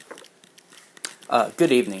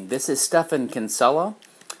Good evening. This is Stefan Kinsella.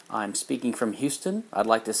 I'm speaking from Houston. I'd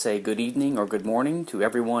like to say good evening or good morning to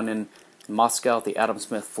everyone in Moscow at the Adam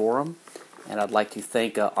Smith Forum. And I'd like to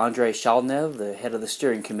thank Andrei Shalnev, the head of the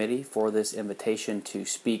steering committee, for this invitation to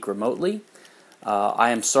speak remotely. I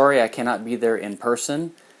am sorry I cannot be there in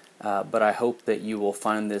person, but I hope that you will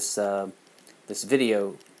find this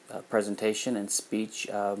video presentation and speech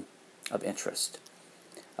of interest.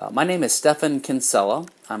 My name is Stefan Kinsella.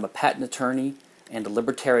 I'm a patent attorney and a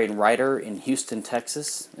libertarian writer in Houston,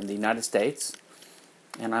 Texas, in the United States.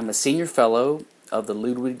 And I'm a senior fellow of the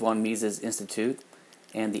Ludwig von Mises Institute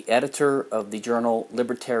and the editor of the journal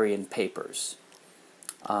Libertarian Papers.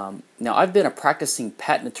 Now, I've been a practicing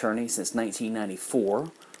patent attorney since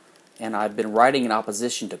 1994, and I've been writing in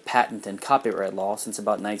opposition to patent and copyright law since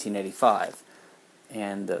about 1985.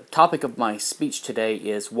 And the topic of my speech today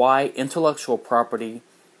is why intellectual property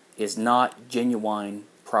is not genuine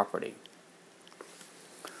property.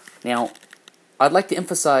 Now, I'd like to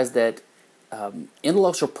emphasize that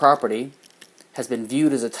intellectual property has been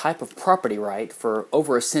viewed as a type of property right for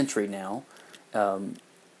over a century now,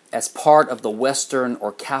 as part of the Western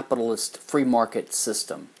or capitalist free market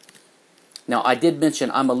system. Now, I did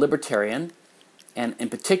mention I'm a libertarian, and in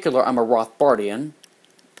particular I'm a Rothbardian,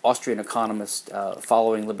 Austrian economist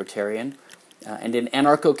following libertarian, and an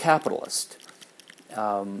anarcho-capitalist.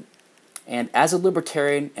 And as a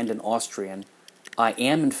libertarian and an Austrian, I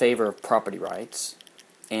am in favor of property rights,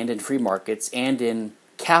 and in free markets, and in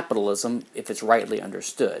capitalism if it's rightly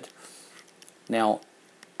understood. Now,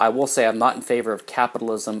 I will say I'm not in favor of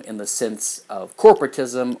capitalism in the sense of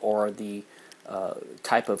corporatism or the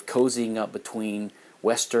type of cozying up between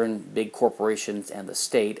Western big corporations and the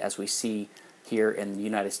state as we see here in the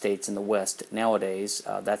United States and the West nowadays.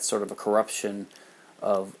 That's sort of a corruption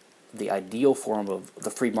of the ideal form of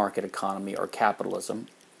the free market economy or capitalism.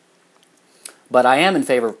 But I am in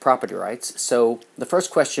favor of property rights, so the first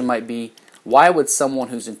question might be, why would someone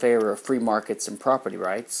who's in favor of free markets and property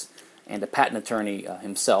rights, and a patent attorney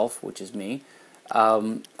himself, which is me,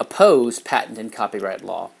 oppose patent and copyright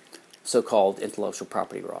law, so-called intellectual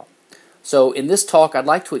property law? So in this talk, I'd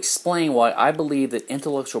like to explain why I believe that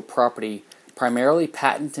intellectual property, primarily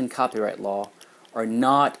patent and copyright law, are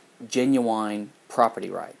not genuine property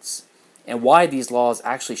rights, and why these laws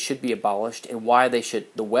actually should be abolished, and why they should,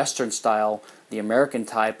 the Western style, the American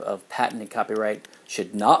type of patent and copyright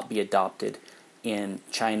should not be adopted in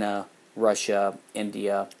China, Russia,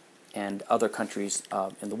 India, and other countries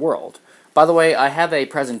in the world. By the way, I have a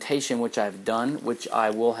presentation which I've done, which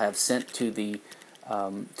I will have sent to the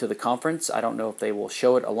conference. I don't know if they will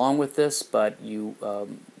show it along with this, but you are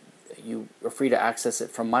free to access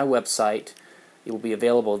it from my website. It will be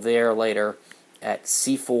available there later at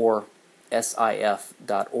c4sif.org.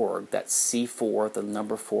 That's C4, the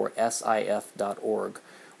number 4, sif.org,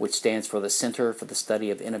 which stands for the Center for the Study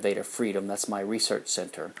of Innovative Freedom. That's my research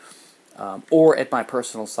center. Or at my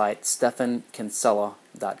personal site,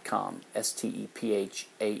 stefankinsella.com,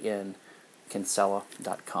 STEPHAN,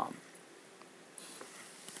 Kinsella.com.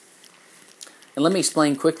 And let me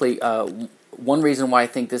explain quickly one reason why I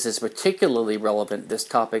think this is particularly relevant, this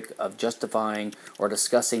topic of justifying or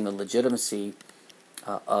discussing the legitimacy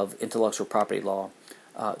of intellectual property law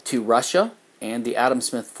to Russia and the Adam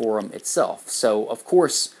Smith Forum itself. So, of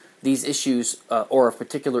course, these issues are of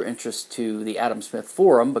particular interest to the Adam Smith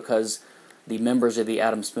Forum because the members of the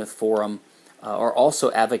Adam Smith Forum are also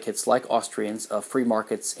advocates, like Austrians, of free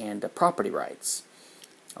markets and property rights.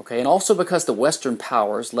 Okay, and also because the Western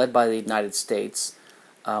powers, led by the United States,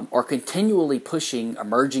 are continually pushing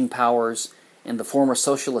emerging powers in the former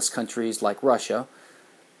socialist countries like Russia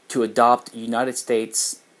to adopt United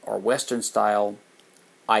States or Western-style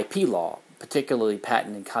IP law, particularly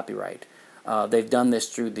patent and copyright. They've done this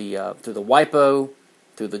through the WIPO,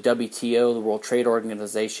 through the WTO, the World Trade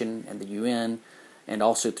Organization, and the UN, and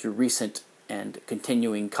also through recent and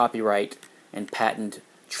continuing copyright and patent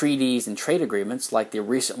treaties and trade agreements like the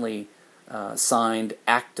recently signed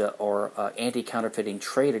ACTA, or Anti-Counterfeiting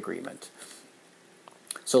Trade Agreement.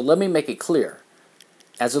 So let me make it clear.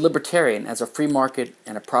 As a libertarian, as a free market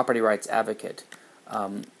and a property rights advocate,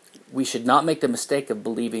 we should not make the mistake of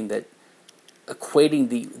believing that equating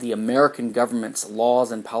the American government's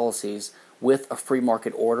laws and policies with a free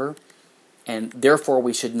market order, and therefore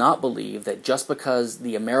we should not believe that just because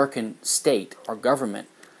the American state or government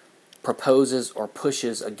proposes or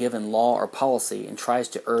pushes a given law or policy and tries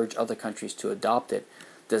to urge other countries to adopt it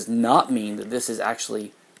does not mean that this is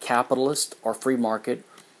actually capitalist or free market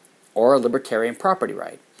or a libertarian property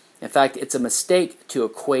right. In fact, it's a mistake to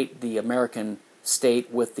equate the American state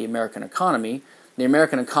with the American economy The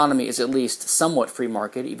American economy is at least somewhat free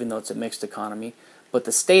market, even though it's a mixed economy, but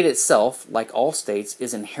the state itself, like all states,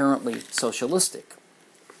 is inherently socialistic.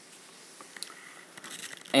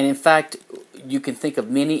 And in fact, you can think of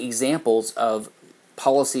many examples of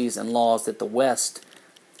policies and laws that the West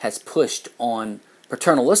has pushed on,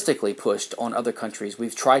 paternalistically pushed on other countries.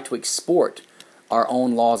 We've tried to export our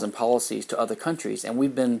own laws and policies to other countries, and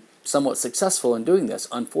we've been somewhat successful in doing this,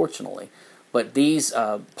 unfortunately. But these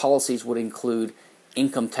policies would include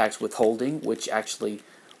income tax withholding, which actually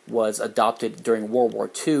was adopted during World War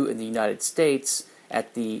II in the United States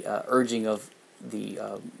at the urging of the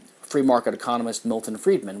free market economist Milton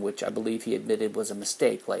Friedman, which I believe he admitted was a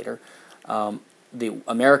mistake later. The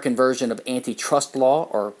American version of antitrust law,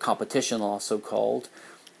 or competition law so-called,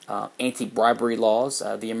 anti-bribery laws.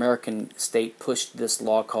 The American state pushed this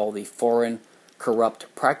law called the Foreign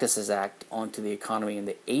Corrupt Practices Act onto the economy in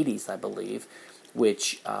the 80s, I believe,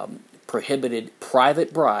 which prohibited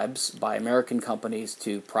private bribes by American companies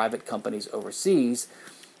to private companies overseas.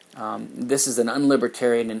 This is an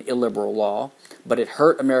unlibertarian and illiberal law, but it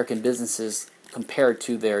hurt American businesses compared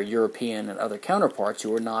to their European and other counterparts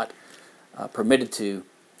who are not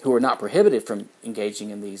who are not prohibited from engaging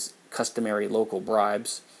in these customary local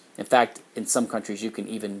bribes. In fact, in some countries you can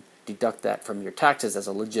even deduct that from your taxes as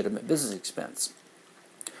a legitimate business expense.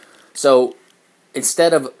 So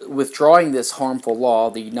instead of withdrawing this harmful law,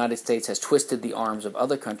 the United States has twisted the arms of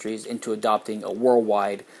other countries into adopting a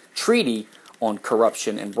worldwide treaty on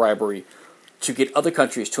corruption and bribery to get other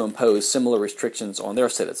countries to impose similar restrictions on their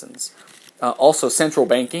citizens. Also, central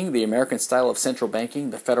banking, the American style of central banking,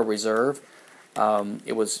 the Federal Reserve,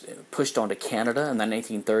 it was pushed onto Canada in the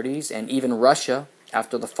 1930s, and even Russia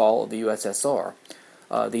after the fall of the USSR.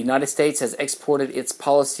 The United States has exported its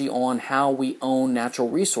policy on how we own natural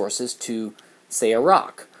resources to, say,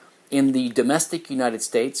 Iraq. In the domestic United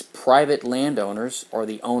States, private landowners are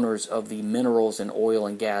the owners of the minerals and oil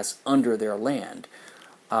and gas under their land.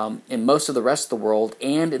 In most of the rest of the world,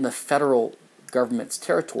 and in the federal government's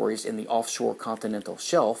territories in the offshore continental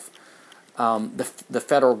shelf, the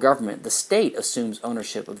federal government, the state, assumes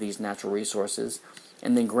ownership of these natural resources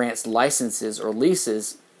and then grants licenses or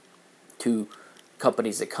leases to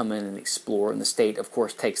companies that come in and explore, and the state, of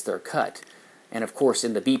course, takes their cut. And, of course,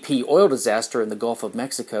 in the BP oil disaster in the Gulf of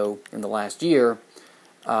Mexico in the last year,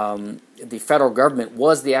 the federal government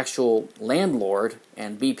was the actual landlord,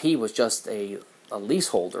 and BP was just a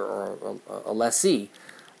leaseholder or a lessee.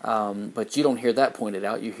 But you don't hear that pointed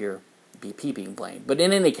out. You hear BP being blamed. But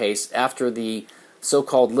in any case, after the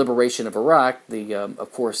so-called liberation of Iraq,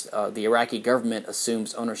 of course, the Iraqi government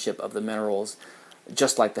assumes ownership of the minerals,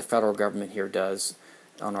 just like the federal government here does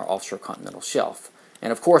on our offshore continental shelf.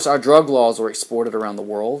 And of course, our drug laws are exported around the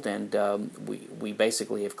world, and we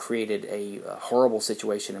basically have created a horrible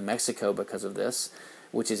situation in Mexico because of this,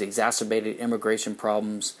 which has exacerbated immigration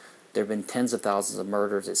problems. There have been tens of thousands of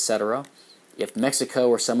murders, etc. If Mexico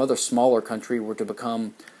or some other smaller country were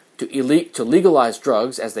to legalize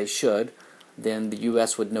drugs, as they should, then the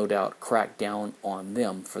U.S. would no doubt crack down on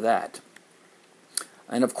them for that.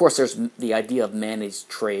 And of course, there's the idea of managed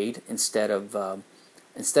trade. Instead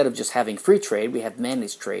of just having free trade, we have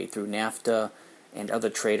managed trade through NAFTA and other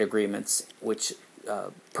trade agreements, which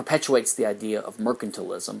perpetuates the idea of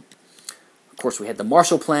mercantilism. Of course, we had the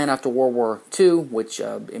Marshall Plan after World War II, which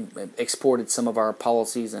exported some of our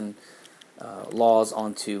policies and laws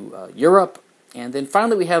onto Europe. And then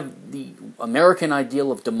finally we have the American ideal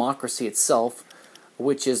of democracy itself,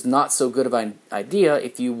 which is not so good of an idea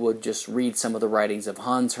if you would just read some of the writings of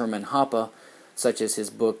Hans Hermann Hoppe, such as his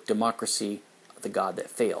book Democracy, the God That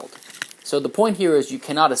Failed. So the point here is you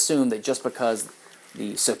cannot assume that just because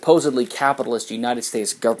the supposedly capitalist United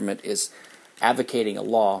States government is advocating a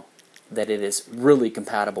law that it is really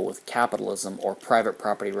compatible with capitalism or private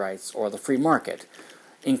property rights or the free market,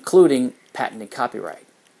 including patent and copyright.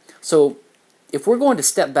 So if we're going to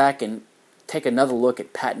step back and take another look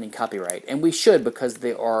at patent and copyright, and we should because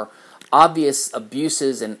there are obvious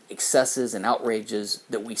abuses and excesses and outrages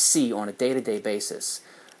that we see on a day-to-day basis.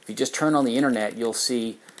 If you just turn on the internet, you'll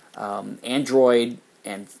see Android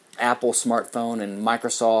and Apple smartphone and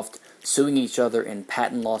Microsoft suing each other in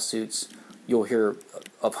patent lawsuits. You'll hear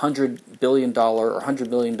of $100 billion or $100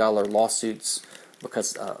 million lawsuits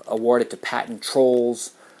because awarded to patent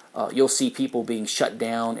trolls. You'll see people being shut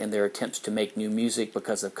down in their attempts to make new music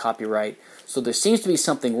because of copyright. So there seems to be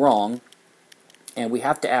something wrong, and we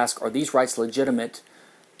have to ask, are these rights legitimate?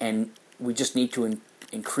 And we just need to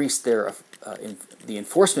increase the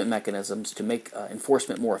enforcement mechanisms to make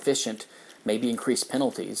enforcement more efficient, maybe increase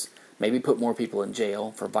penalties, maybe put more people in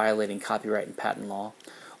jail for violating copyright and patent law.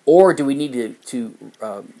 Or do we need to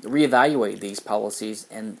reevaluate these policies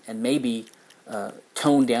and maybe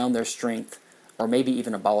tone down their strength, or maybe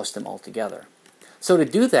even abolish them altogether? So to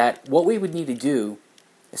do that, what we would need to do,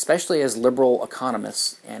 especially as liberal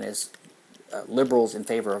economists and as liberals in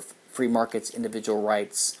favor of free markets, individual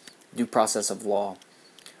rights, due process of law,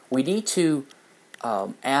 we need to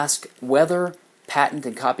ask whether patent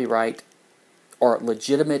and copyright are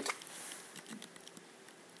legitimate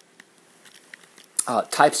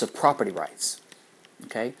types of property rights.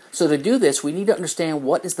 Okay? So to do this, we need to understand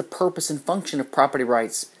what is the purpose and function of property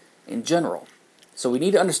rights in general. So we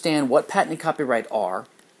need to understand what patent and copyright are,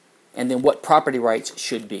 and then what property rights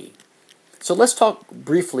should be. So let's talk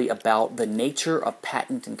briefly about the nature of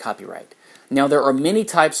patent and copyright. Now, there are many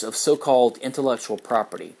types of so-called intellectual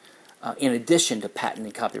property in addition to patent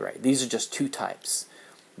and copyright. These are just two types.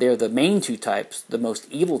 They're the main two types, the most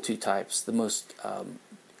evil two types, the most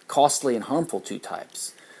costly and harmful two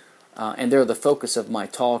types. And they're the focus of my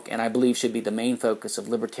talk, and I believe should be the main focus of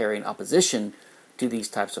libertarian opposition to these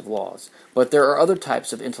types of laws. But there are other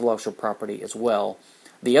types of intellectual property as well.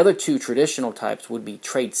 The other two traditional types would be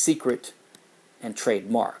trade secret and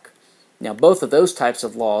trademark. Now, both of those types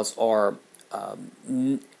of laws are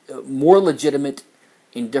more legitimate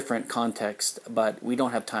in different contexts, but we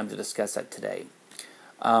don't have time to discuss that today.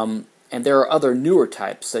 And there are other newer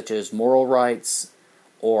types, such as moral rights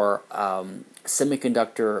or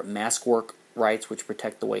semiconductor mask work rights, which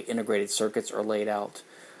protect the way integrated circuits are laid out.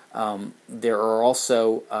 There are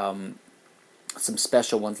also some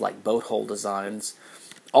special ones like boat hull designs.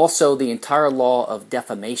 Also, the entire law of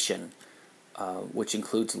defamation, which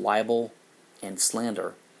includes libel and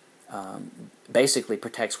slander, basically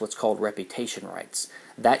protects what's called reputation rights.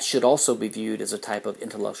 That should also be viewed as a type of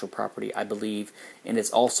intellectual property, I believe, and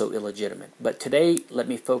it's also illegitimate. But today, let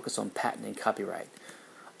me focus on patent and copyright.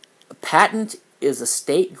 A patent is a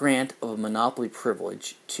state grant of a monopoly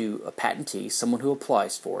privilege to a patentee, someone who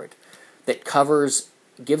applies for it, that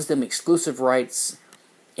gives them exclusive rights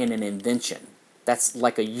in an invention. That's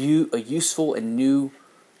like a useful and new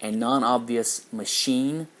and non-obvious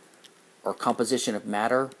machine or composition of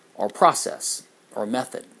matter or process or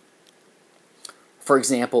method. For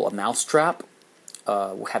example, a mousetrap,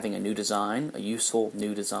 having a new design, a useful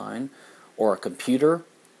new design, or a computer,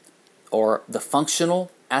 or the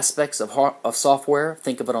functional aspects of software.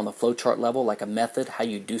 Think of it on the flowchart level, like a method, how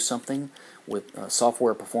you do something with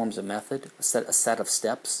software performs a method, a set of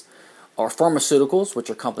steps. Or pharmaceuticals, which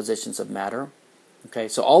are compositions of matter. Okay,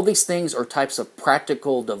 so all these things are types of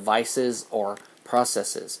practical devices or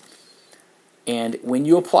processes. And when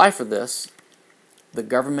you apply for this, the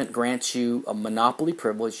government grants you a monopoly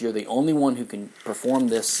privilege. You're the only one who can perform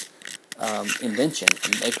this invention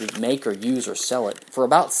and make or use or sell it for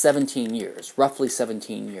about 17 years, roughly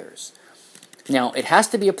 17 years. Now, it has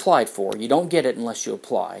to be applied for. You don't get it unless you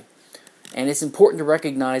apply. And it's important to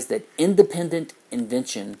recognize that independent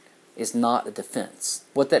invention is not a defense.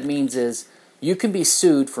 What that means is you can be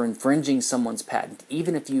sued for infringing someone's patent,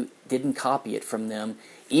 even if you didn't copy it from them,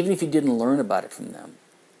 even if you didn't learn about it from them,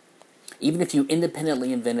 even if you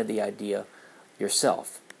independently invented the idea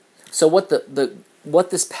yourself. So what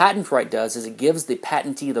this patent right does is it gives the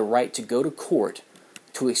patentee the right to go to court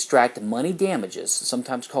to extract money damages,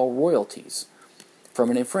 sometimes called royalties, from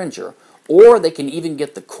an infringer. Or they can even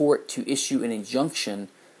get the court to issue an injunction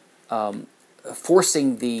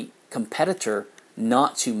forcing the competitor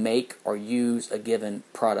not to make or use a given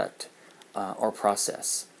product or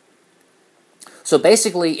process. So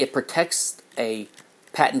basically, it protects a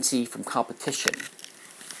patentee from competition.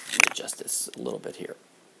 Let me adjust this a little bit here.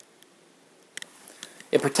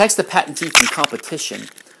 It protects the patentee from competition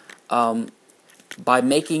by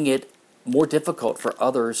making it more difficult for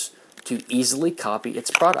others to easily copy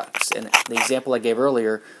its products. And the example I gave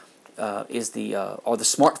earlier is the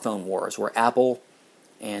smartphone wars, where Apple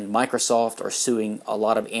and Microsoft are suing a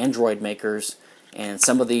lot of Android makers, and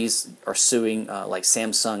some of these are suing, like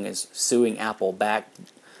Samsung is suing Apple back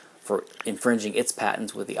for infringing its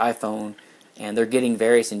patents with the iPhone, and they're getting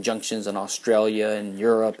various injunctions in Australia and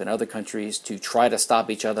Europe and other countries to try to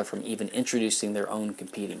stop each other from even introducing their own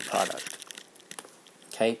competing product.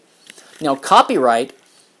 Okay? Now, copyright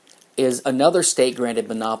is another state-granted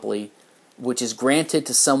monopoly which is granted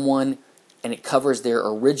to someone, and it covers their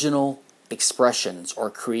original expressions or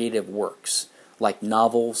creative works, like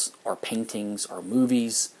novels or paintings or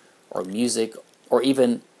movies or music or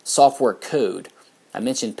even software code. I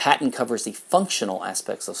mentioned patent covers the functional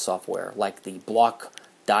aspects of software, like the block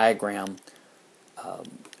diagram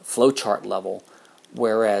flowchart level,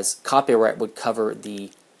 whereas copyright would cover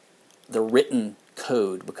the written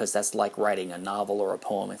code, because that's like writing a novel or a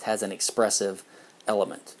poem. It has an expressive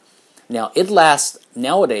element. Now, it lasts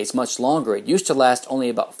nowadays much longer. It used to last only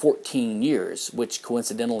about 14 years, which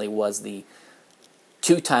coincidentally was the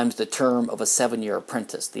 2 times the term of a 7-year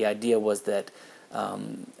apprentice. The idea was that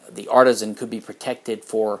the artisan could be protected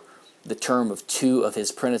for the term of 2 of his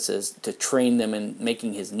apprentices to train them in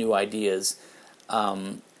making his new ideas,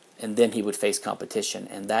 and then he would face competition.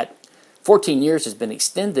 And that 14 years has been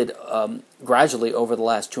extended gradually over the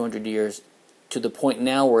last 200 years to the point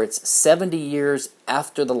now where it's 70 years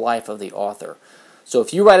after the life of the author. So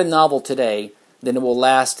if you write a novel today, then it will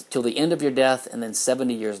last till the end of your death and then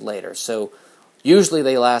 70 years later. So usually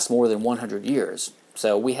they last more than 100 years.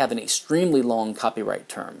 So we have an extremely long copyright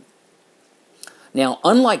term. Now,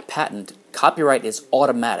 unlike patent, copyright is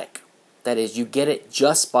automatic. That is, you get it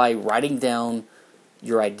just by writing down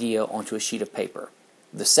your idea onto a sheet of paper.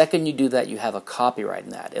 The second you do that, you have a copyright in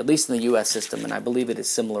that, at least in the U.S. system, and I believe it is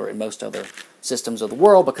similar in most other systems of the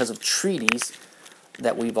world because of treaties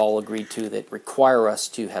that we've all agreed to that require us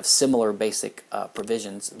to have similar basic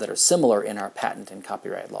provisions that are similar in our patent and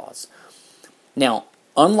copyright laws. Now,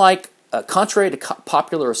 contrary to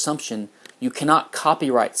popular assumption, you cannot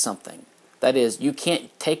copyright something. That is, you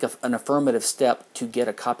can't take an affirmative step to get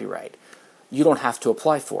a copyright. You don't have to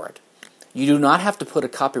apply for it. You do not have to put a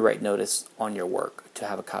copyright notice on your work to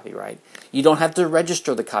have a copyright. You don't have to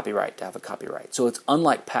register the copyright to have a copyright. So it's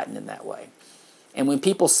unlike patent in that way. And when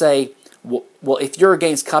people say, well, if you're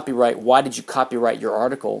against copyright, why did you copyright your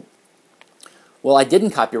article? Well, I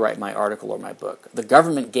didn't copyright my article or my book. The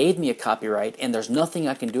government gave me a copyright, and there's nothing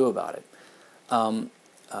I can do about it.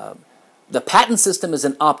 The patent system is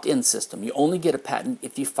an opt-in system. You only get a patent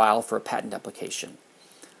if you file for a patent application.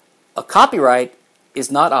 A copyright is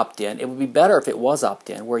not opt-in. It would be better if it was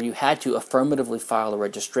opt-in, where you had to affirmatively file a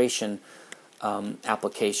registration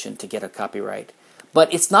application to get a copyright.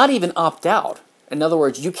 But it's not even opt-out. In other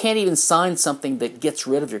words, you can't even sign something that gets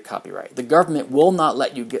rid of your copyright. The government will not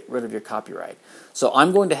let you get rid of your copyright. So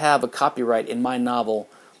I'm going to have a copyright in my novel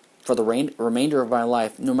for the remainder of my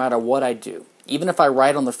life, no matter what I do. Even if I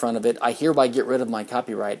write on the front of it, I hereby get rid of my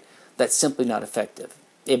copyright, that's simply not effective.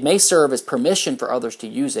 It may serve as permission for others to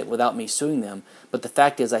use it without me suing them, but the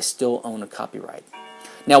fact is I still own a copyright.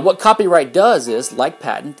 Now, what copyright does is, like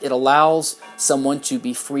patent, it allows someone to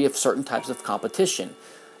be free of certain types of competition.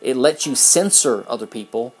 It lets you censor other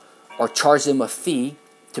people or charge them a fee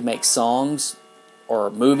to make songs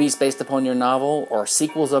or movies based upon your novel or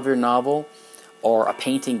sequels of your novel or a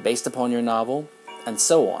painting based upon your novel, and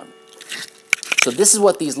so on. So this is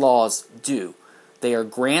what these laws do. They are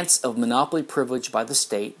grants of monopoly privilege by the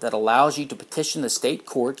state that allows you to petition the state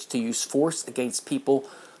courts to use force against people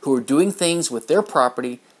who are doing things with their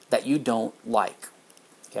property that you don't like.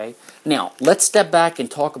 Okay? Now, let's step back and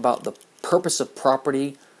talk about the purpose of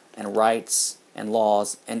property and rights and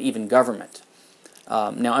laws and even government.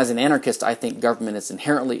 Now, as an anarchist, I think government is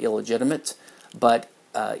inherently illegitimate, but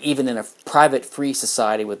even in a private, free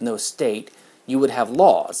society with no state, you would have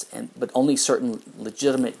laws, but only certain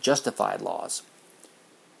legitimate, justified laws.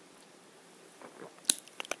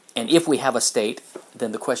 And if we have a state,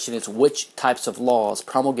 then the question is which types of laws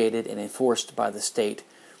promulgated and enforced by the state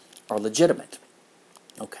are legitimate.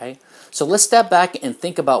 Okay? So let's step back and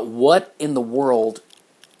think about what in the world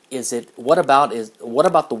is it, what about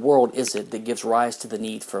the world is it that gives rise to the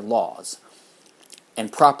need for laws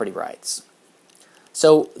and property rights?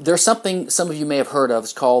 So there's something some of you may have heard of.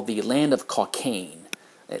 It's called the land of Caucain.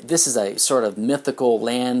 This is a sort of mythical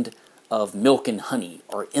land of milk and honey,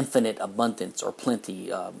 or infinite abundance or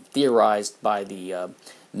plenty, theorized by the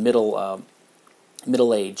Middle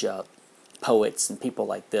Age poets and people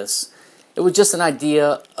like this. It was just an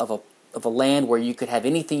idea of a land where you could have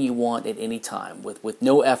anything you want at any time, with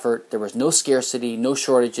no effort. There was no scarcity, no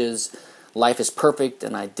shortages. Life is perfect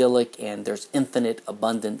and idyllic, and there's infinite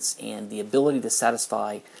abundance and the ability to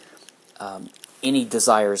satisfy any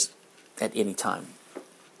desires at any time.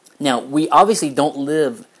 Now, we obviously don't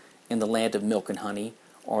live in the land of milk and honey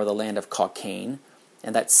or the land of Caucain,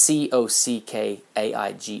 and that's Cockaigene,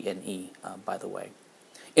 by the way.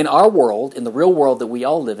 In our world, in the real world that we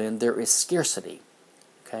all live in, there is scarcity.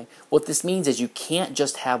 Okay? What this means is you can't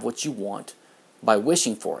just have what you want by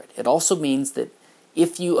wishing for it. It also means that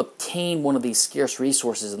if you obtain one of these scarce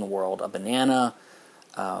resources in the world, a banana,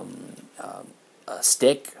 a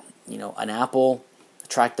stick, an apple, a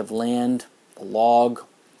tract of land, a log,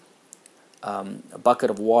 a bucket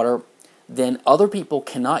of water, then other people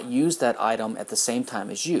cannot use that item at the same time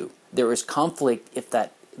as you. There is conflict if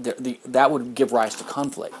that would give rise to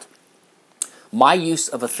conflict. My use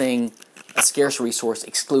of a thing, a scarce resource,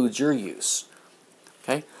 excludes your use.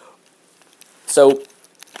 Okay? So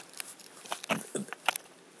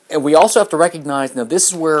And we also have to recognize, now this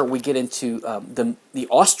is where we get into the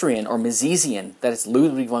Austrian or Misesian, that is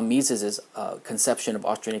Ludwig von Mises's conception of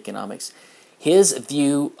Austrian economics. His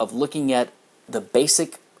view of looking at the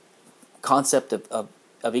basic concept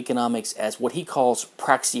of economics as what he calls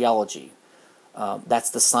praxeology. That's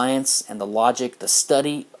the science and the logic, the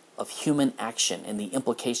study of human action and the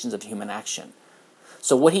implications of human action.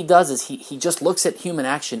 So what he does is he just looks at human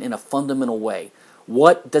action in a fundamental way.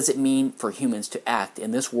 What does it mean for humans to act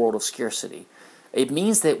in this world of scarcity? It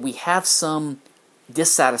means that we have some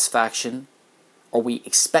dissatisfaction, or we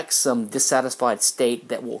expect some dissatisfied state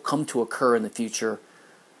that will come to occur in the future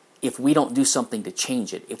if we don't do something to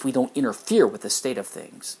change it, if we don't interfere with the state of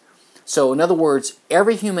things. So in other words,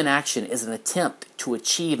 every human action is an attempt to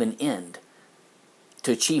achieve an end,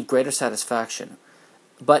 to achieve greater satisfaction.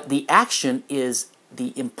 But the action is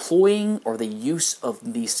the employing or the use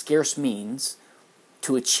of these scarce means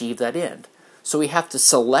to achieve that end. So we have to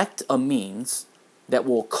select a means that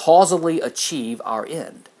will causally achieve our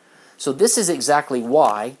end. So this is exactly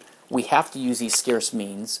why we have to use these scarce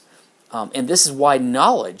means, and this is why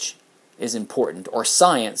knowledge is important, or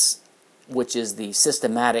science, which is the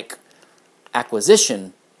systematic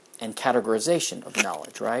acquisition and categorization of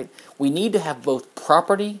knowledge, right? We need to have both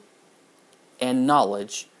property and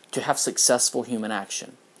knowledge to have successful human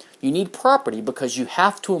action. You need property because you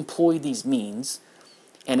have to employ these means.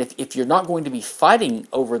 And if you're not going to be fighting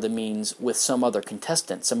over the means with some other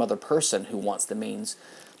contestant, some other person who wants the means,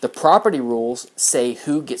 the property rules say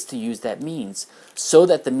who gets to use that means so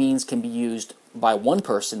that the means can be used by one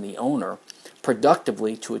person, the owner,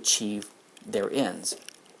 productively to achieve their ends.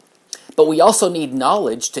 But we also need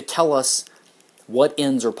knowledge to tell us what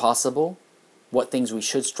ends are possible, what things we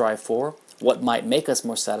should strive for, what might make us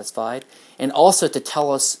more satisfied, and also to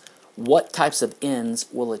tell us what types of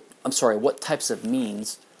what types of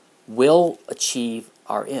means will achieve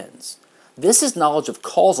our ends. This is knowledge of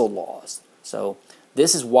causal laws. So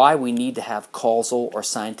this is why we need to have causal or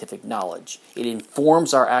scientific knowledge. It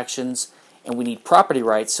informs our actions, and we need property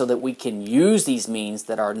rights so that we can use these means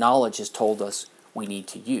that our knowledge has told us we need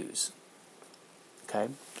to use. Okay?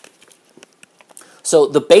 So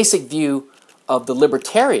the basic view of the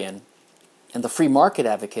libertarian and the free market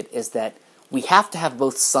advocate is that we have to have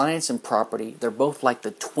both science and property. They're both like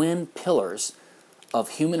the twin pillars of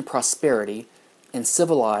human prosperity and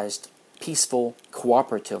civilized, peaceful,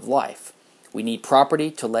 cooperative life. We need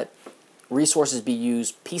property to let resources be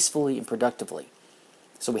used peacefully and productively.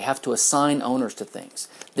 So we have to assign owners to things.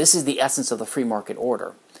 This is the essence of the free market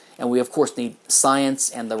order. And we, of course, need science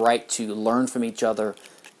and the right to learn from each other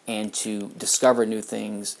and to discover new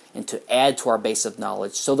things and to add to our base of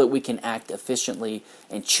knowledge so that we can act efficiently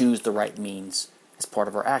and choose the right means as part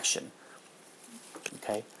of our action.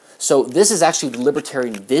 Okay? So this is actually the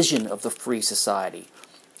libertarian vision of the free society.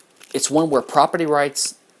 It's one where property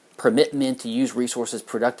rights permit men to use resources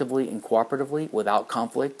productively and cooperatively without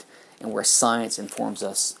conflict, and where science informs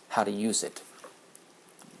us how to use it.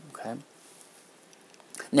 Okay?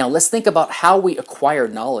 Now let's think about how we acquire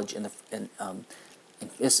knowledge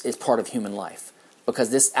is part of human life,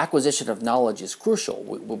 because this acquisition of knowledge is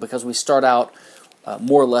crucial, because we start out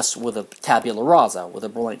more or less with a tabula rasa, with a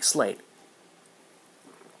blank slate.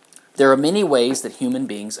 There are many ways that human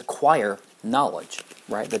beings acquire knowledge,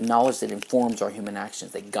 right? The knowledge that informs our human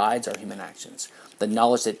actions, that guides our human actions, the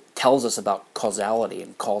knowledge that tells us about causality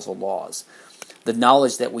and causal laws, the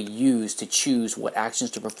knowledge that we use to choose what actions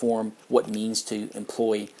to perform, what means to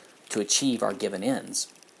employ to achieve our given ends,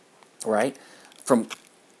 right? From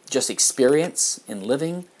just experience in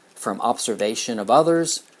living, from observation of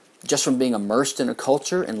others, just from being immersed in a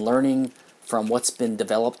culture and learning from what's been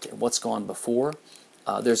developed and what's gone before.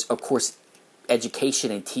 There's, of course,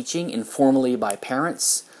 education and teaching, informally by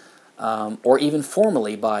parents, or even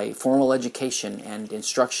formally by formal education and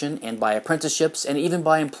instruction, and by apprenticeships, and even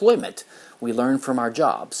by employment. We learn from our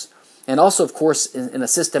jobs. And also, of course, in a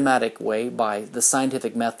systematic way by the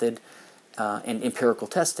scientific method and empirical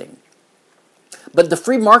testing. But the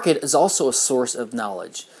free market is also a source of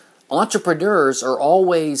knowledge. Entrepreneurs are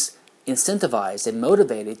always incentivized and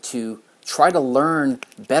motivated to try to learn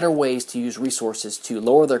better ways to use resources to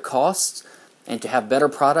lower their costs and to have better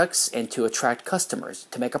products and to attract customers,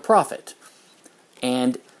 to make a profit.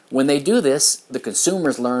 And when they do this, the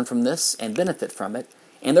consumers learn from this and benefit from it,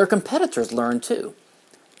 and their competitors learn too.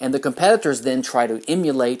 And the competitors then try to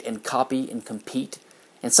emulate and copy and compete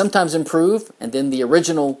and sometimes improve, and then the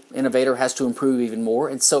original innovator has to improve even more,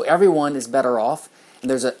 and so everyone is better off,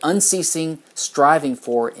 and there's an unceasing striving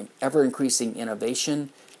for ever-increasing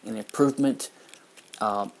innovation and improvement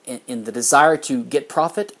in the desire to get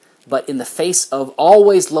profit, but in the face of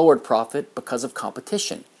always lowered profit because of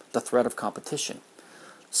competition. the threat of competition.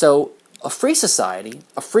 So a free society,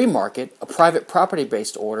 a free market, a private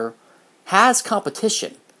property-based order has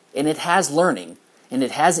competition, and it has learning, and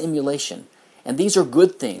it has emulation, and these are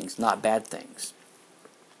good things, not bad things.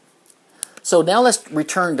 So now let's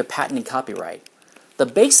return to patent and copyright. The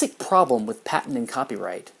basic problem with patent and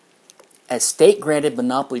copyright as state-granted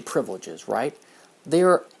monopoly privileges, right? They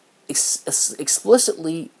are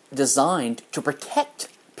explicitly designed to protect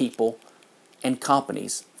people and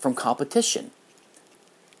companies from competition.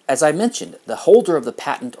 As I mentioned, the holder of the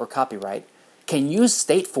patent or copyright can use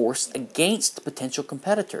state force against potential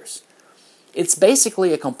competitors. It's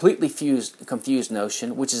basically a completely confused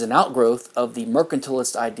notion, which is an outgrowth of the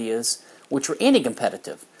mercantilist ideas, which were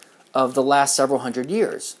anti-competitive, of the last several hundred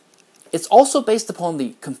years. It's also based upon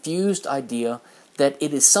the confused idea that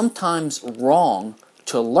it is sometimes wrong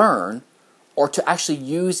to learn or to actually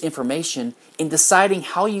use information in deciding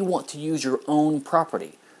how you want to use your own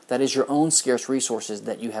property, that is, your own scarce resources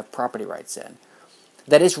that you have property rights in.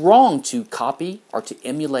 That it's wrong to copy or to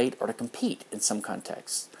emulate or to compete in some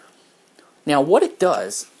contexts. Now, what it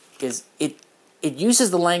does is it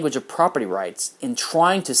uses the language of property rights in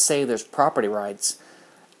trying to say there's property rights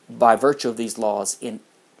by virtue of these laws in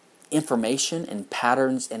information and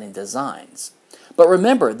patterns and in designs. But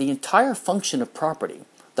remember, the entire function of property,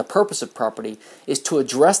 the purpose of property, is to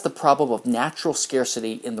address the problem of natural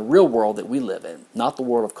scarcity in the real world that we live in, not the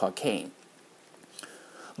world of cocaine.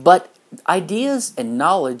 But ideas and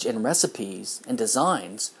knowledge and recipes and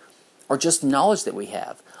designs are just knowledge that we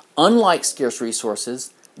have. Unlike scarce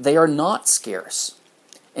resources, they are not scarce.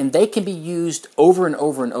 And they can be used over and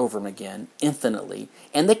over and over again, infinitely,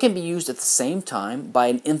 and they can be used at the same time by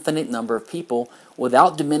an infinite number of people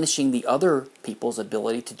without diminishing the other people's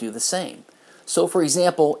ability to do the same. So, for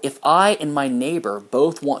example, if I and my neighbor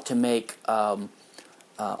both want to make a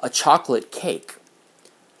chocolate cake,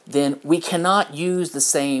 then we cannot use the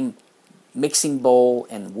same mixing bowl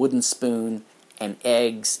and wooden spoon and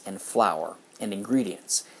eggs and flour and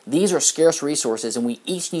ingredients. These are scarce resources, and we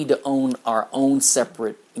each need to own our own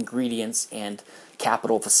separate ingredients and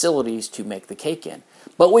capital facilities to make the cake in.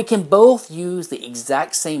 But we can both use the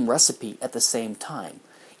exact same recipe at the same time,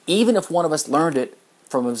 even if one of us learned it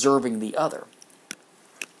from observing the other.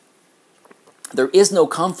 There is no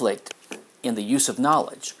conflict in the use of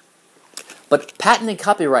knowledge. But patent and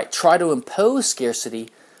copyright try to impose scarcity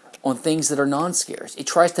on things that are non-scarce. It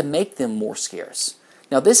tries to make them more scarce.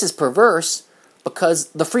 Now, this is perverse because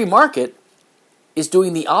the free market is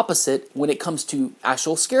doing the opposite when it comes to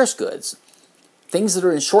actual scarce goods. Things that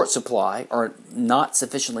are in short supply or not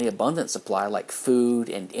sufficiently abundant supply, like food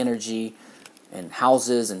and energy and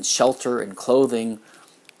houses and shelter and clothing,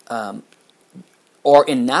 are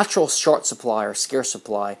in natural short supply or scarce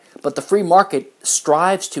supply, but the free market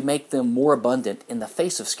strives to make them more abundant in the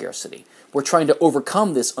face of scarcity. We're trying to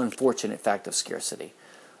overcome this unfortunate fact of scarcity.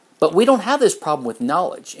 But we don't have this problem with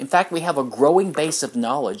knowledge. In fact, we have a growing base of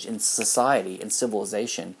knowledge in society and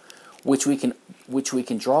civilization, which we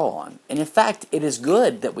can draw on. And in fact, it is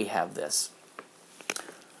good that we have this.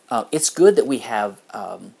 It's good that we have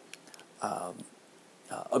a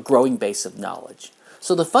growing base of knowledge.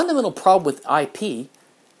 So the fundamental problem with IP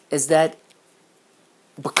is that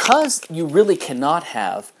because you really cannot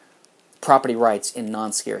have property rights in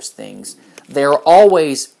non-scarce things, they are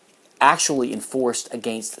always actually enforced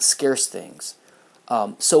against scarce things.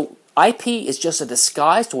 So IP is just a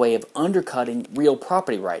disguised way of undercutting real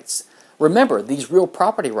property rights. Remember, these real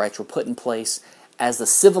property rights were put in place as the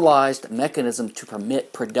civilized mechanism to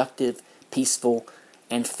permit productive, peaceful,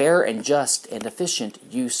 and fair and just and efficient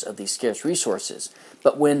use of these scarce resources.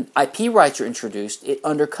 But when IP rights are introduced, it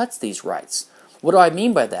undercuts these rights. What do I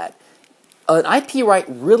mean by that? An IP right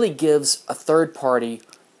really gives a third party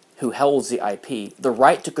who holds the IP the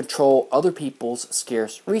right to control other people's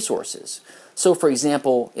scarce resources. So, for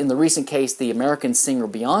example, in the recent case, the American singer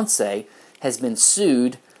Beyonce has been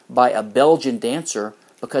sued by a Belgian dancer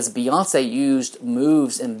because Beyonce used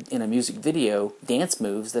moves in a music video, dance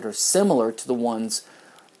moves, that are similar to the ones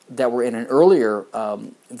that were in an earlier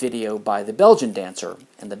video by the Belgian dancer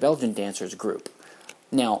and the Belgian dancers group.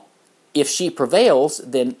 Now, if she prevails,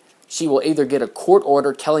 then she will either get a court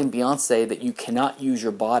order telling Beyonce that you cannot use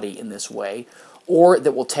your body in this way, or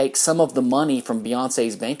that will take some of the money from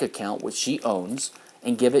Beyonce's bank account, which she owns,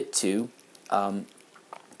 and give it to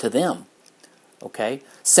them. Okay.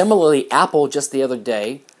 Similarly, Apple just the other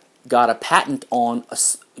day got a patent on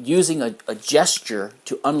using a gesture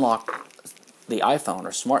to unlock the iPhone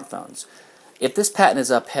or smartphones. If this patent is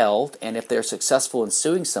upheld, and if they're successful in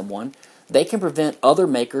suing someone, they can prevent other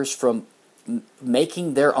makers from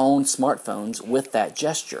making their own smartphones with that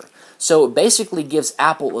gesture. So it basically gives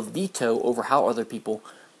Apple a veto over how other people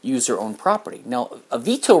use their own property. Now, a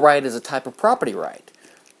veto right is a type of property right.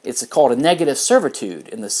 It's called a negative servitude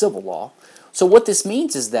in the civil law. So what this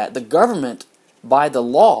means is that the government, by the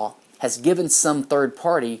law, has given some third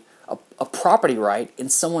party a property right in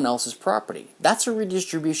someone else's property. That's a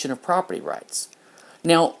redistribution of property rights.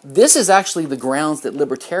 Now, this is actually the grounds that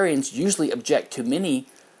libertarians usually object to many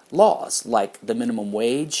laws, like the minimum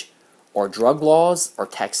wage, or drug laws, or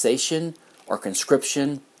taxation, or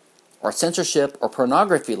conscription, or censorship, or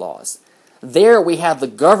pornography laws. There we have the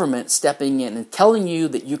government stepping in and telling you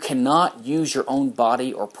that you cannot use your own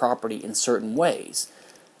body or property in certain ways.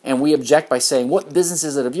 And we object by saying, what business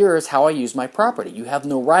is it of yours how I use my property? You have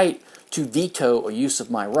no right to veto a use of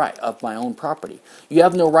my own property. You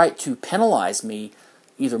have no right to penalize me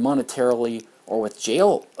either monetarily or with a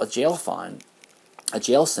jail fine, a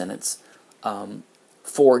jail sentence,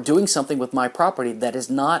 for doing something with my property that is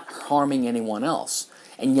not harming anyone else.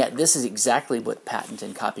 And yet this is exactly what patent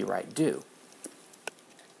and copyright do.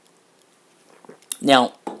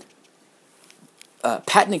 Now,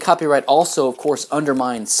 patent and copyright also, of course,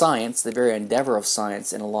 undermine science, the very endeavor of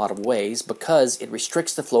science, in a lot of ways, because it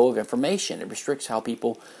restricts the flow of information. It restricts how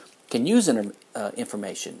people can use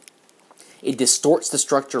information. It distorts the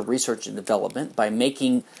structure of research and development by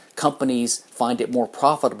making companies find it more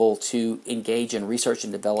profitable to engage in research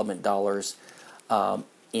and development dollars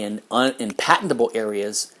in patentable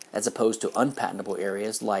areas as opposed to unpatentable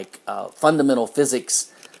areas, like fundamental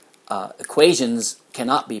physics. Equations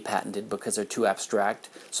cannot be patented because they're too abstract,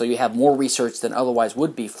 so you have more research than otherwise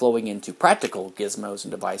would be flowing into practical gizmos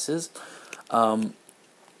and devices. And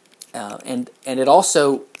it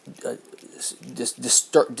also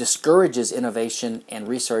discourages innovation and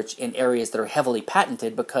research in areas that are heavily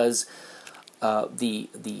patented because the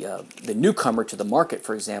newcomer to the market,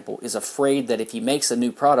 for example, is afraid that if he makes a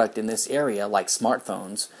new product in this area, like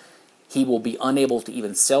smartphones, he will be unable to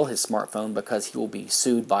even sell his smartphone because he will be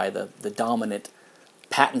sued by the dominant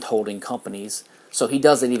patent-holding companies. So he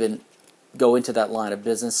doesn't even go into that line of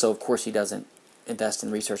business, so of course he doesn't invest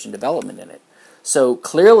in research and development in it. So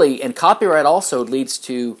clearly, and copyright also leads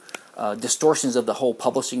to distortions of the whole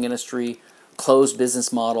publishing industry, closed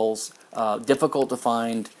business models, difficult to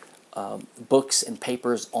find books and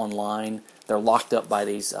papers online. They're locked up by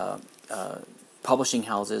these publishing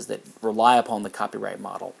houses that rely upon the copyright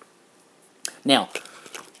model. Now,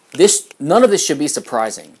 none of this should be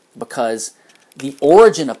surprising because the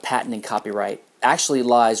origin of patent and copyright actually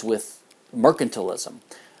lies with mercantilism.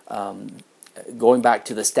 Going back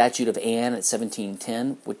to the Statute of Anne at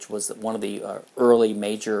 1710, which was one of the early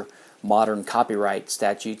major modern copyright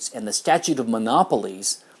statutes, and the Statute of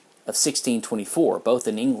Monopolies of 1624, both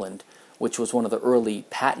in England, which was one of the early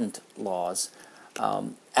patent laws.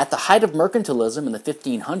 At the height of mercantilism in the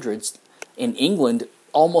 1500s, in England,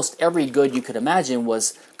 almost every good you could imagine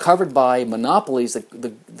was covered by monopolies that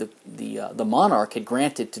the monarch had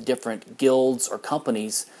granted to different guilds or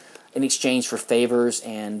companies in exchange for favors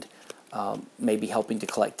and maybe helping to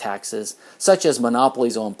collect taxes, such as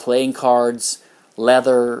monopolies on playing cards,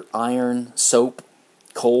 leather, iron, soap,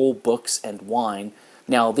 coal, books, and wine.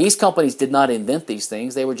 Now, these companies did not invent these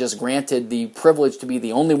things. They were just granted the privilege to be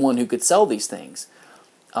the only one who could sell these things.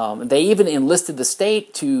 They even enlisted the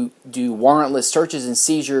state to do warrantless searches and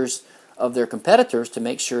seizures of their competitors to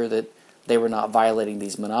make sure that they were not violating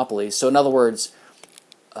these monopolies. So in other words,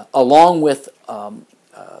 along with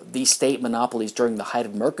these state monopolies during the height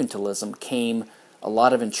of mercantilism came a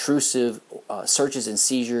lot of intrusive searches and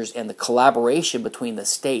seizures and the collaboration between the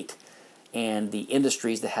state and the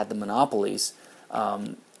industries that had the monopolies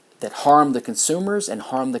that harmed the consumers and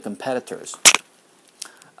harmed the competitors.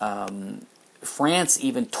 France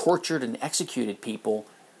even tortured and executed people.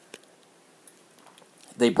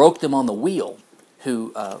 They broke them on the wheel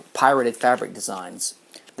who pirated fabric designs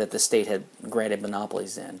that the state had granted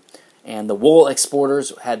monopolies in. And the wool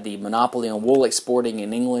exporters had the monopoly on wool exporting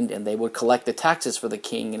in England, and they would collect the taxes for the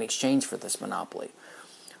king in exchange for this monopoly.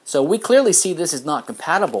 So we clearly see this is not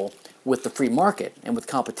compatible with the free market and with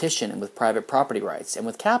competition and with private property rights and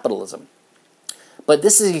with capitalism. But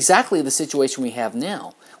this is exactly the situation we have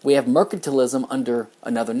now. We have mercantilism under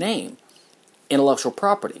another name, intellectual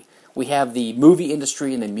property. We have the movie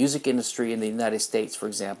industry and the music industry in the United States, for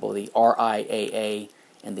example, the RIAA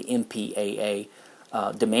and the MPAA,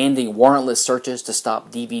 demanding warrantless searches to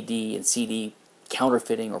stop DVD and CD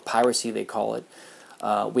counterfeiting or piracy, they call it.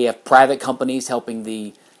 We have private companies helping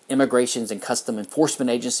the Immigrations and Custom Enforcement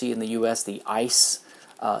Agency in the U.S., the ICE,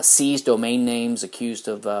 seize domain names accused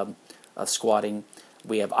of squatting.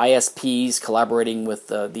 We have ISPs collaborating with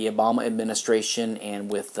the Obama administration and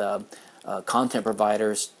with content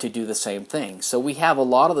providers to do the same thing. So we have a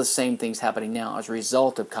lot of the same things happening now as a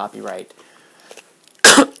result of copyright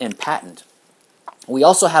and patent. We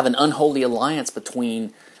also have an unholy alliance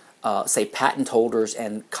between, say, patent holders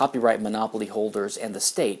and copyright monopoly holders and the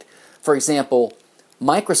state. For example,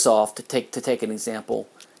 Microsoft, to take an example,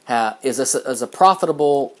 is a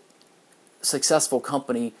profitable, successful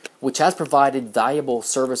company which has provided valuable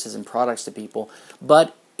services and products to people,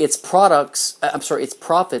 but its profits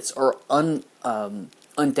are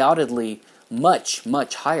undoubtedly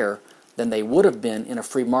much higher than they would have been in a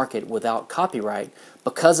free market without copyright,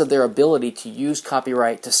 because of their ability to use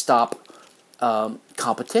copyright to stop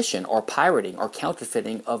competition or pirating or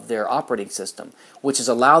counterfeiting of their operating system, which has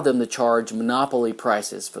allowed them to charge monopoly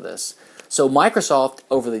prices for this. So Microsoft,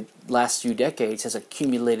 over the last few decades, has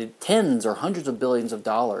accumulated tens or hundreds of billions of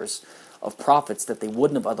dollars of profits that they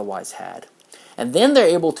wouldn't have otherwise had. And then they're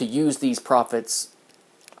able to use these profits,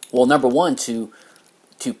 well, number one, to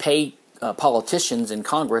pay politicians in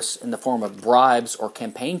Congress in the form of bribes or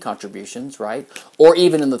campaign contributions, right? Or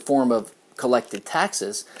even in the form of collected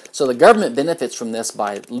taxes. So the government benefits from this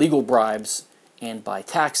by legal bribes and by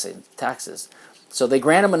taxes. So they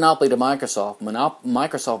grant a monopoly to Microsoft.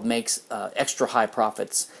 Microsoft makes extra high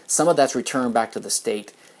profits. Some of that's returned back to the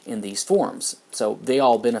state in these forms. So they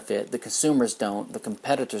all benefit. The consumers don't, the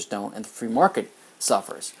competitors don't, and the free market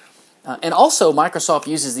suffers. And also, Microsoft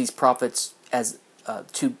uses these profits as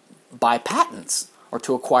to buy patents or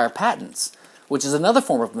to acquire patents, which is another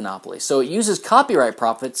form of monopoly. So it uses copyright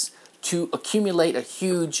profits to accumulate a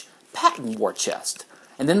huge patent war chest.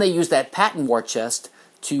 And then they use that patent war chest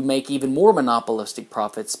to make even more monopolistic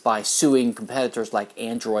profits by suing competitors like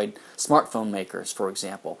Android smartphone makers, for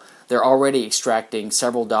example. They're already extracting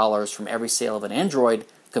several dollars from every sale of an Android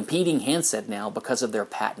competing handset now because of their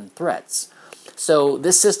patent threats. So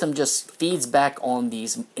this system just feeds back on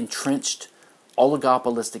these entrenched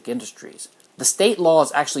oligopolistic industries. The state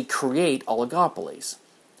laws actually create oligopolies,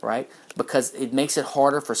 right? Because it makes it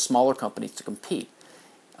harder for smaller companies to compete.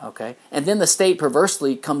 Okay, and then the state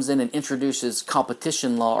perversely comes in and introduces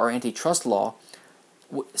competition law or antitrust law,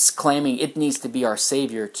 claiming it needs to be our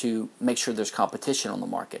savior to make sure there's competition on the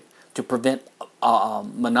market, to prevent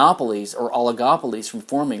monopolies or oligopolies from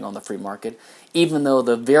forming on the free market, even though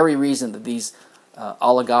the very reason that these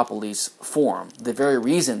oligopolies form, the very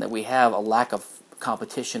reason that we have a lack of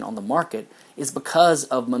competition on the market, is because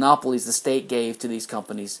of monopolies the state gave to these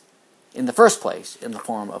companies in the first place in the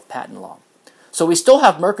form of patent law. So we still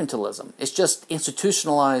have mercantilism. It's just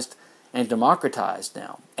institutionalized and democratized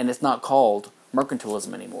now, and it's not called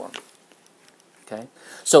mercantilism anymore. Okay?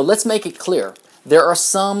 So let's make it clear. There are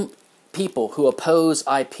some people who oppose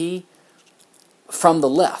IP from the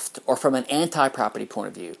left or from an anti-property point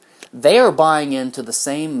of view. They are buying into the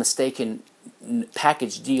same mistaken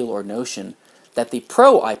package deal or notion that the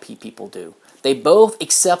pro-IP people do. They both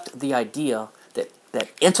accept the idea that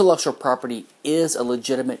intellectual property is a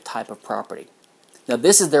legitimate type of property. Now,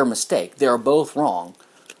 this is their mistake. They are both wrong.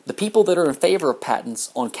 The people that are in favor of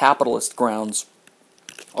patents on capitalist grounds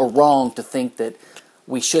are wrong to think that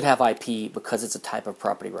we should have IP because it's a type of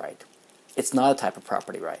property right. It's not a type of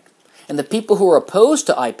property right. And the people who are opposed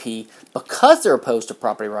to IP because they're opposed to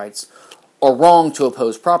property rights are wrong to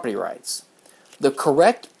oppose property rights. The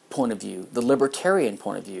correct point of view, the libertarian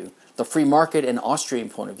point of view, the free market and Austrian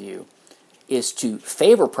point of view, is to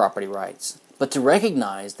favor property rights, but to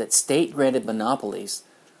recognize that state-granted monopolies,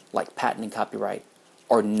 like patent and copyright,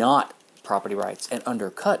 are not property rights and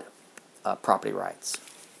undercut property rights.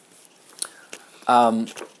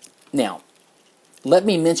 Now, let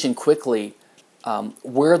me mention quickly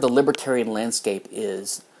where the libertarian landscape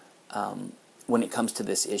is when it comes to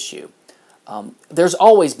this issue. There's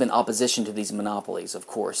always been opposition to these monopolies, of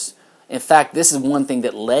course. In fact, this is one thing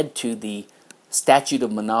that led to the Statute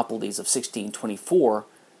of Monopolies of 1624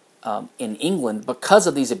 in England. Because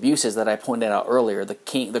of these abuses that I pointed out earlier,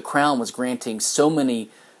 the Crown was granting so many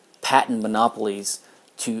patent monopolies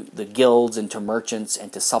to the guilds and to merchants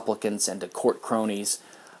and to supplicants and to court cronies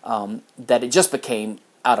that it just became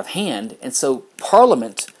out of hand. And so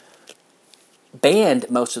Parliament banned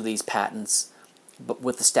most of these patents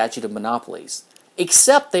with the Statute of Monopolies,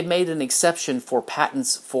 except they made an exception for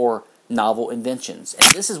patents for novel inventions.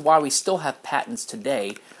 And this is why we still have patents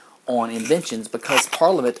today on inventions, because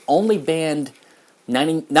Parliament only banned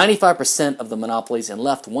 95% of the monopolies and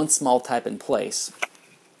left one small type in place.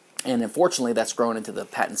 And unfortunately, that's grown into the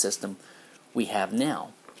patent system we have now.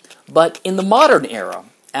 But in the modern era,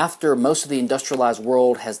 after most of the industrialized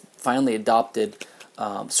world has finally adopted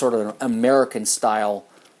sort of an American-style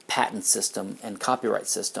patent system and copyright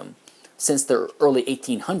system since the early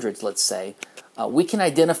 1800s, let's say, we can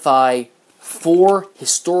identify 4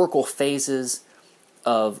 historical phases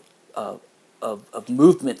of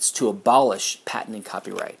movements to abolish patent and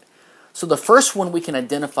copyright. So the first one we can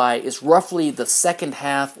identify is roughly the second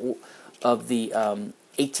half of the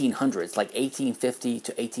 1800s, like 1850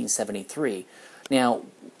 to 1873. Now,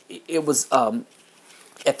 it was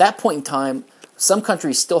at that point in time, some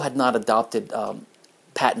countries still had not adopted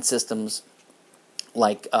patent systems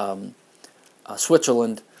like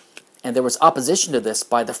Switzerland, and there was opposition to this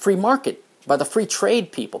by the free market, by the free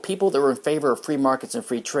trade people. People that were in favor of free markets and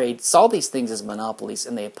free trade saw these things as monopolies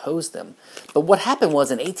and they opposed them. But what happened was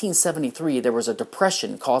in 1873 there was a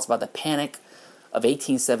depression caused by the Panic of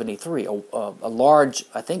 1873, a large,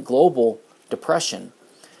 I think, global depression.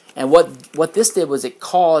 And what this did was it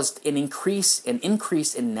caused an increase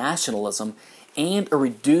in nationalism and a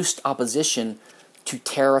reduced opposition to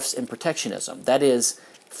tariffs and protectionism. That is,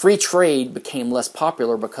 free trade became less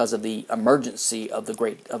popular because of the emergency of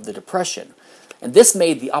the Depression. And this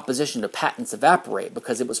made the opposition to patents evaporate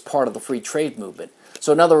because it was part of the free trade movement.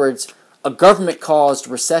 So in other words, a government-caused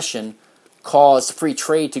recession caused free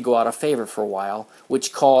trade to go out of favor for a while,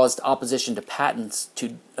 which caused opposition to patents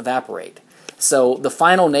to evaporate. So the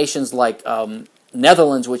final nations like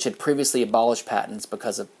Netherlands, which had previously abolished patents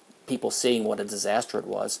because of people seeing what a disaster it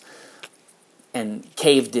was, and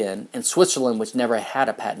caved in, and Switzerland, which never had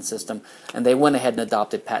a patent system, and they went ahead and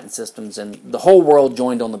adopted patent systems, and the whole world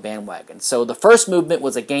joined on the bandwagon. So the first movement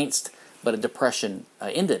was against, but a depression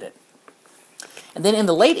ended it. And then in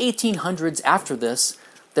the late 1800s, after this,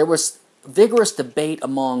 there was vigorous debate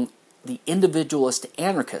among the individualist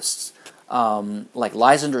anarchists, like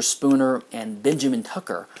Lysander Spooner and Benjamin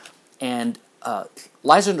Tucker. And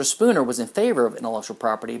Lysander Spooner was in favor of intellectual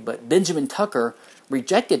property, but Benjamin Tucker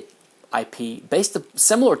rejected IP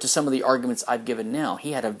similar to some of the arguments I've given now.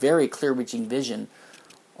 He had a very clear-reaching vision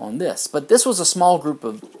on this. But this was a small group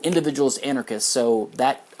of individuals, anarchists, so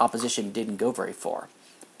that opposition didn't go very far.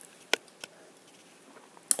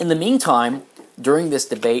 In the meantime, during this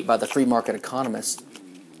debate by the free market economists,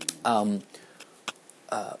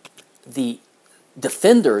 the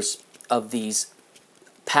defenders of these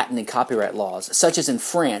patent and copyright laws, such as in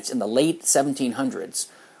France in the late 1700s,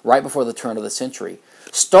 right before the turn of the century,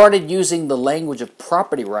 started using the language of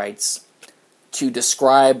property rights to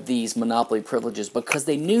describe these monopoly privileges because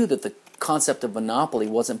they knew that the concept of monopoly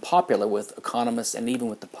wasn't popular with economists and even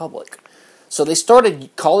with the public. So they started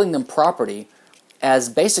calling them property as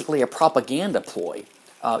basically a propaganda ploy,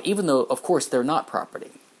 even though, of course, they're not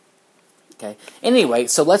property. Okay. Anyway,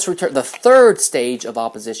 so let's return. The third stage of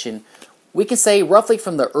opposition, we can say roughly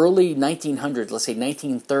from the early 1900s, let's say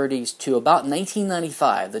 1930s, to about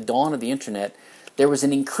 1995, the dawn of the Internet, there was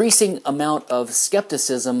an increasing amount of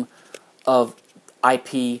skepticism of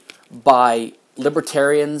IP by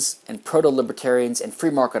libertarians and proto-libertarians and free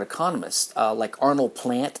market economists, like Arnold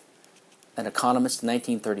Plant, an economist in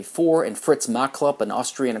 1934, and Fritz Machlup, an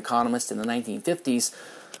Austrian economist in the 1950s,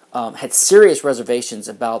 had serious reservations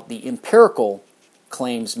about the empirical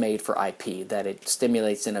claims made for IP, that it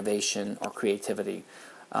stimulates innovation or creativity.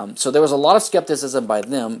 So there was a lot of skepticism by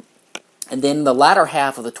them. And then in the latter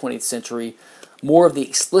half of the 20th century, more of the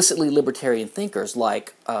explicitly libertarian thinkers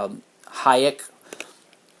like Hayek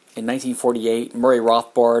in 1948, Murray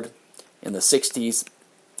Rothbard in the 60s,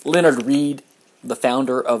 Leonard Read, the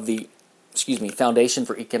founder of the Foundation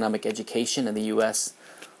for Economic Education in the U.S.,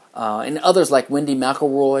 and others like Wendy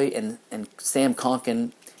McElroy and Sam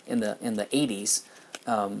Konkin in the 80s,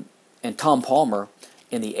 and Tom Palmer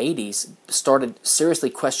in the 80s, started seriously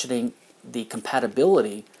questioning the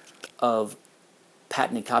compatibility of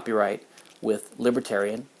patent and copyright with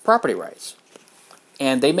libertarian property rights.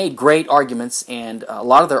 And they made great arguments, and a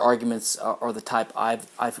lot of their arguments are the type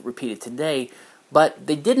I've repeated today, but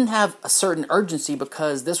they didn't have a certain urgency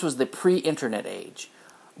because this was the pre-internet age.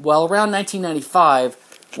 Well, around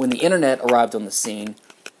 1995, when the internet arrived on the scene,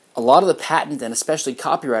 a lot of the patent and especially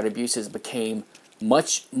copyright abuses became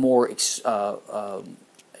much more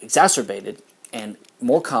exacerbated and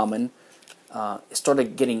more common. It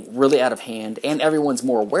started getting really out of hand, and everyone's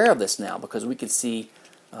more aware of this now because we can see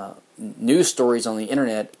news stories on the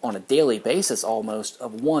internet on a daily basis almost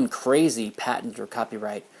of one crazy patent or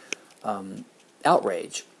copyright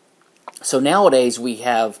outrage. So nowadays we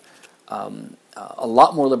have a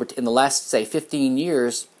lot more liberty. In the last, say, 15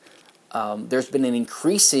 years, there's been an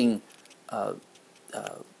increasing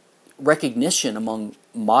recognition among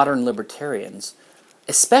modern libertarians,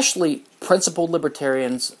 especially principled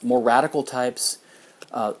libertarians, more radical types,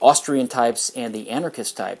 Austrian types, and the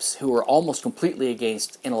anarchist types, who are almost completely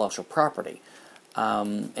against intellectual property.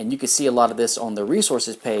 and you can see a lot of this on the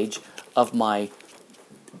resources page of my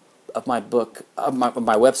book, my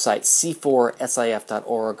website,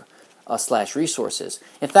 c4sif.org/resources.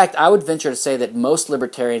 In fact, I would venture to say that most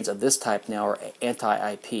libertarians of this type now are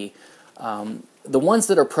anti-IP. The ones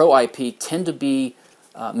that are pro-IP tend to be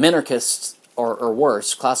minarchists or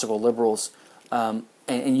worse, classical liberals, and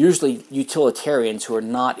usually utilitarians who are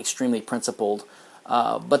not extremely principled.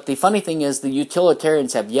 But the funny thing is the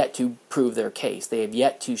utilitarians have yet to prove their case. They have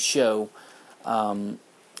yet to show that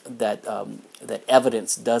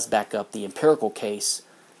evidence does back up the empirical case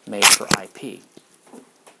made for IP.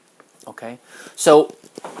 Okay, so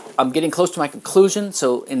I'm getting close to my conclusion.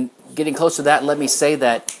 So in getting close to that, let me say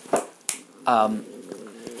that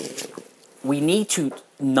we need to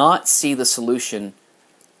not see the solution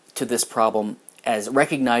to this problem as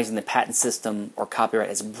recognizing the patent system or copyright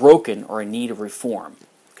as broken or in need of reform.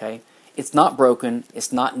 Okay, it's not broken.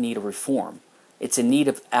 It's not in need of reform. It's in need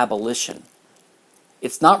of abolition.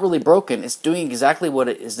 It's not really broken. It's doing exactly what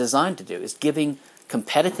it is designed to do. It's giving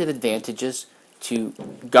competitive advantages to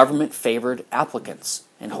government-favored applicants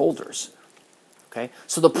and holders. Okay,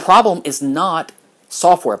 so the problem is not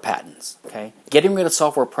software patents. Okay, getting rid of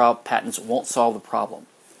software patents won't solve the problem.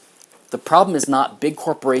 The problem is not big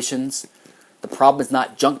corporations. The problem is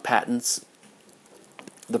not junk patents.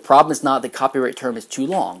 The problem is not the copyright term is too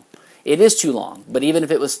long. It is too long, but even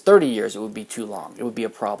if it was 30 years, it would be too long. It would be a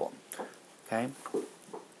problem. Okay?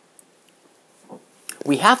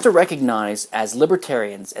 We have to recognize as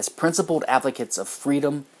libertarians, as principled advocates of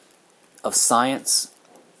freedom, of science,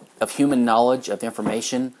 of human knowledge, of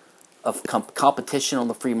information, of competition on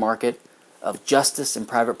the free market, of justice and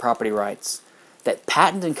private property rights, that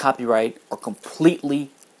patent and copyright are completely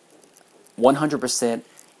 100%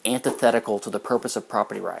 antithetical to the purpose of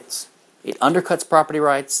property rights. It undercuts property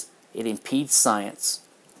rights, it impedes science,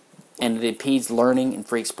 and it impedes learning and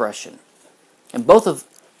free expression. And both of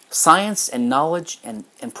science and knowledge and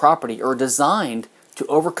property are designed to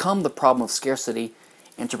overcome the problem of scarcity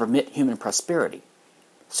and to permit human prosperity.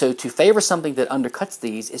 So to favor something that undercuts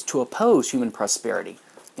these is to oppose human prosperity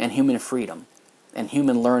and human freedom and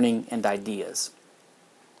human learning and ideas.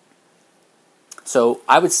 So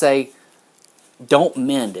I would say, don't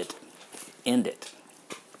mend it, end it.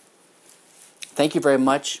 Thank you very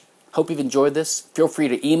much. Hope you've enjoyed this. Feel free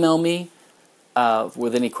to email me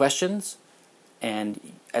with any questions. And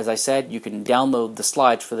as I said, you can download the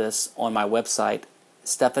slides for this on my website,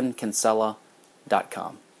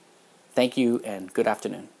 stephankinsella.com. Thank you and good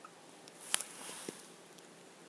afternoon.